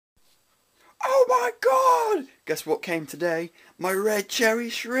my god! Guess what came today? My red cherry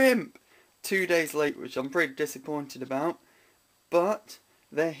shrimp! 2 days late, which I'm pretty disappointed about. But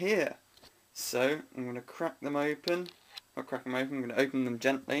they're here. So I'm going to crack them open. Not crack them open, I'm going to open them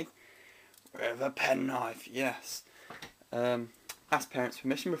gently. With a penknife, yes. Ask parents'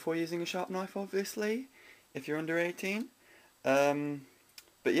 permission before using a sharp knife, obviously. If you're under 18.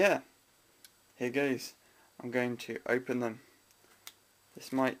 But yeah. Here goes. I'm going to open them.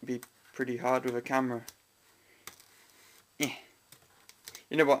 This might be pretty hard with a camera.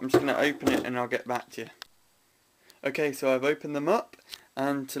 You know what, I'm just going to open it and I'll get back to you. Okay, so I've opened them up,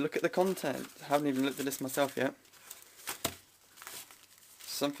 and to look at the content, I haven't even looked at this myself yet.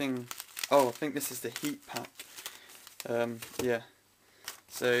 Something, oh, I think this is the heat pack. Yeah.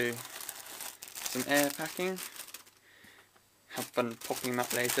 So, some air packing. Have fun popping them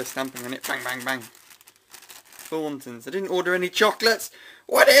up later, stamping on it, bang, bang, bang. Thorntons. I didn't order any chocolates.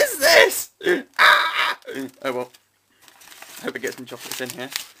 What is this? Ah! Oh well. I hope I get some chocolates in here,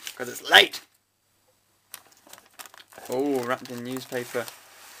 because it's late. Oh, wrapped in newspaper.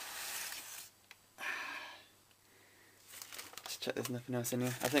 Just check there's nothing else in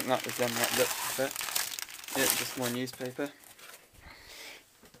here. I think that was them wrapped up, but yeah, just more newspaper.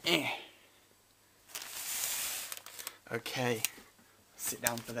 Okay, sit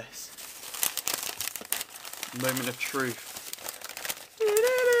down for this. Moment of truth.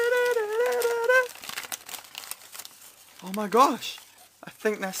 Oh my gosh! I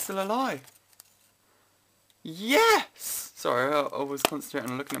think they're still alive. Yes! Sorry, I was concentrating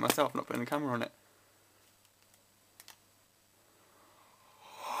on looking at myself, not putting the camera on it.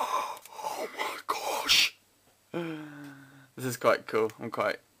 Oh my gosh! This is quite cool.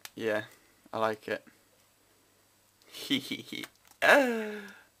 Yeah, I like it. Well,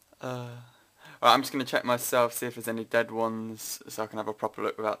 I'm just going to check myself, see if there's any dead ones, so I can have a proper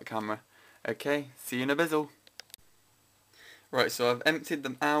look without the camera. Okay, see you in a bizzle. Right, so I've emptied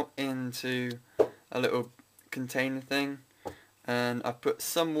them out into a little container thing, and I've put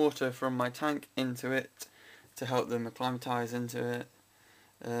some water from my tank into it to help them acclimatise into it.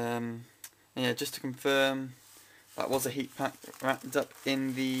 And yeah, just to confirm, that was a heat pack wrapped up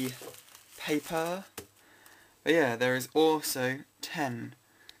in the paper. But yeah, there is also 10.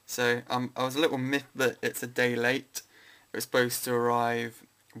 So I was a little miffed that it's a day late. It was supposed to arrive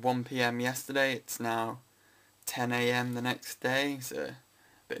 1 PM yesterday. It's now 10 AM the next day, so a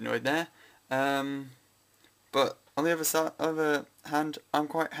bit annoyed there. But on the other hand, I'm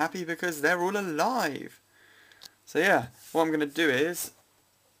quite happy because they're all alive. So yeah, what I'm going to do is,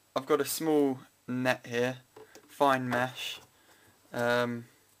 I've got a small net here, fine mesh. I'm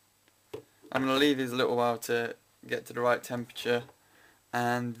going to leave these a little while to get to the right temperature,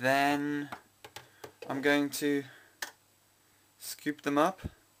 and then I'm going to scoop them up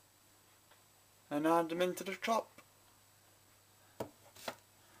and add them into the top.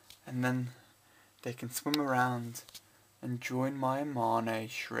 And then they can swim around and join my Mane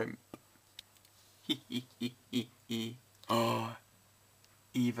shrimp. Oh,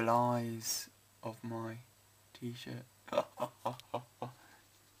 evil eyes of my t-shirt. But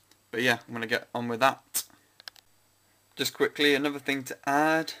yeah, I'm going to get on with that. Just quickly, another thing to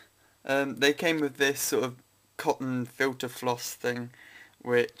add. They came with this sort of cotton filter floss thing,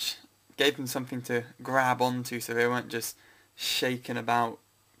 which gave them something to grab onto so they weren't just shaking about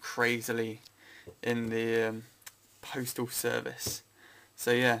crazily in the postal service.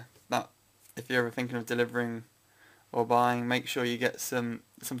 So yeah, that, if you're ever thinking of delivering or buying, make sure you get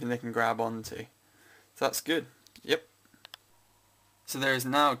something they can grab onto. So that's good. Yep. So there is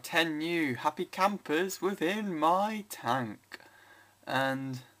now 10 new happy campers within my tank,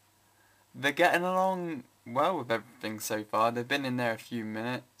 and they're getting along well with everything so far. They've been in there a few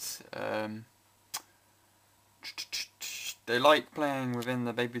minutes. They like playing within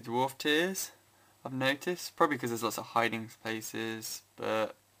the baby dwarf tiers, I've noticed, probably because there's lots of hiding spaces,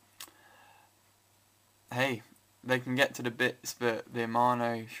 but hey, they can get to the bits that the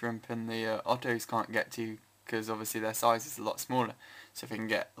Amano shrimp and the Ottos can't get to, because obviously their size is a lot smaller. So if they can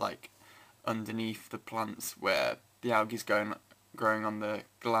get like underneath the plants where the algae's growing on the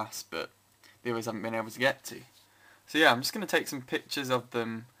glass, but the others haven't been able to get to. So yeah, I'm just going to take some pictures of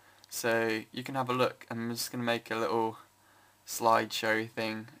them so you can have a look, and I'm just going to make a little slideshow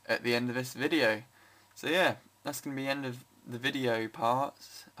thing at the end of this video. So yeah, that's going to be the end of the video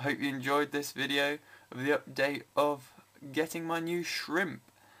parts. I hope you enjoyed this video of the update of getting my new shrimp,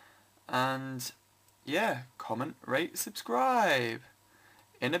 and yeah, comment, rate, subscribe.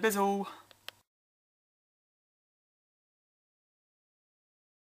 In a bizzle.